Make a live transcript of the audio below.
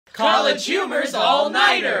College Humor's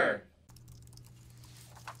All-Nighter!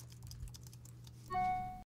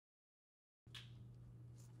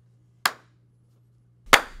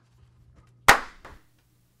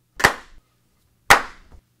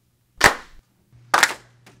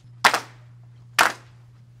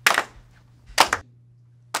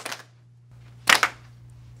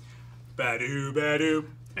 Badoo, badoo.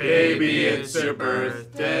 Baby, it's your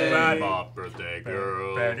birthday. Bop, birthday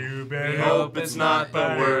girl. Badoo, badoo. We hope it's not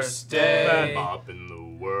the worst day. Bop in the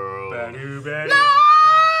world. Badoo, badoo.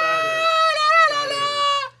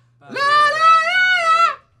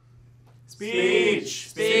 Speech,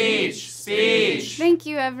 speech, speech. Thank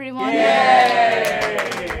you, everyone.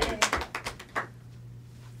 Yay!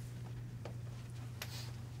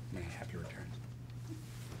 May happy return.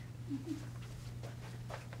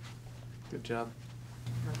 Good job.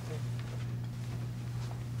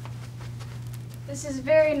 This is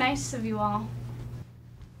very nice of you all.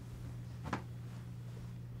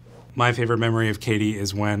 My favorite memory of Katie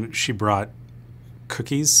is when she brought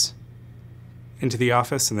cookies into the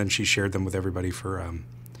office and then she shared them with everybody for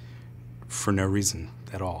no reason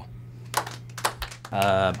at all.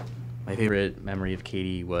 My favorite memory of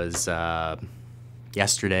Katie was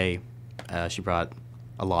yesterday. She brought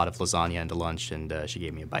a lot of lasagna into lunch and she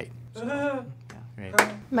gave me a bite. So, yeah, great.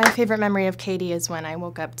 My favorite memory of Katie is when I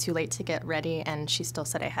woke up too late to get ready and she still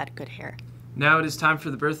said I had good hair. Now it is time for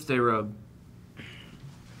the birthday robe.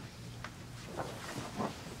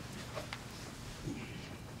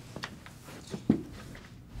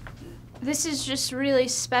 This is just really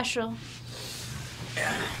special.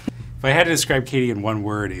 If I had to describe Katie in one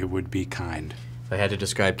word, it would be kind. If I had to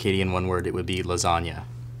describe Katie in one word, it would be lasagna.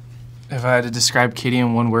 If I had to describe Katie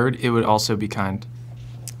in one word, it would also be kind.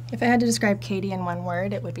 If I had to describe Katie in one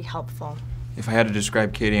word, it would be helpful. If I had to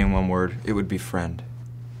describe Katie in one word, it would be friend.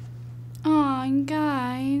 Aw,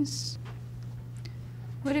 guys.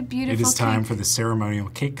 What a beautiful It is time cake. for the ceremonial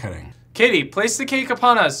cake cutting. Katie, place the cake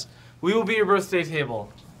upon us. We will be your birthday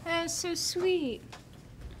table. That is so sweet.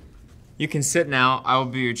 You can sit now. I will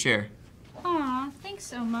be your chair. Aw, thanks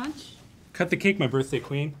so much. Cut the cake, my birthday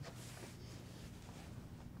queen.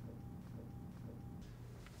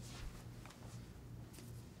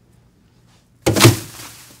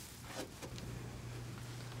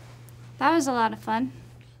 That was a lot of fun.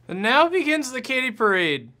 And now begins the Katie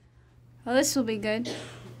Parade. Well, this will be good.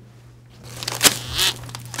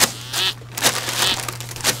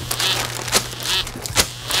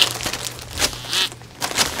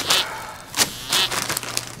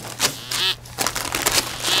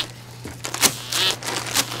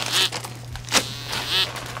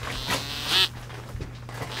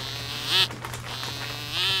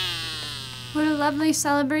 What a lovely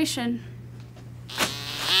celebration.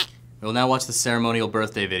 We'll now watch the ceremonial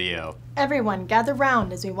birthday video. Everyone, gather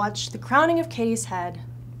round as we watch the crowning of Katie's head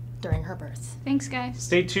during her birth. Thanks, guys.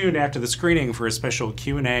 Stay tuned after the screening for a special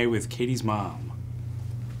Q&A with Katie's mom.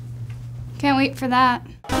 Can't wait for that.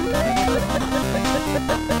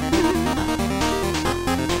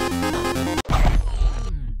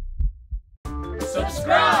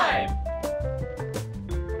 Subscribe!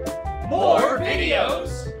 More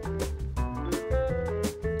videos!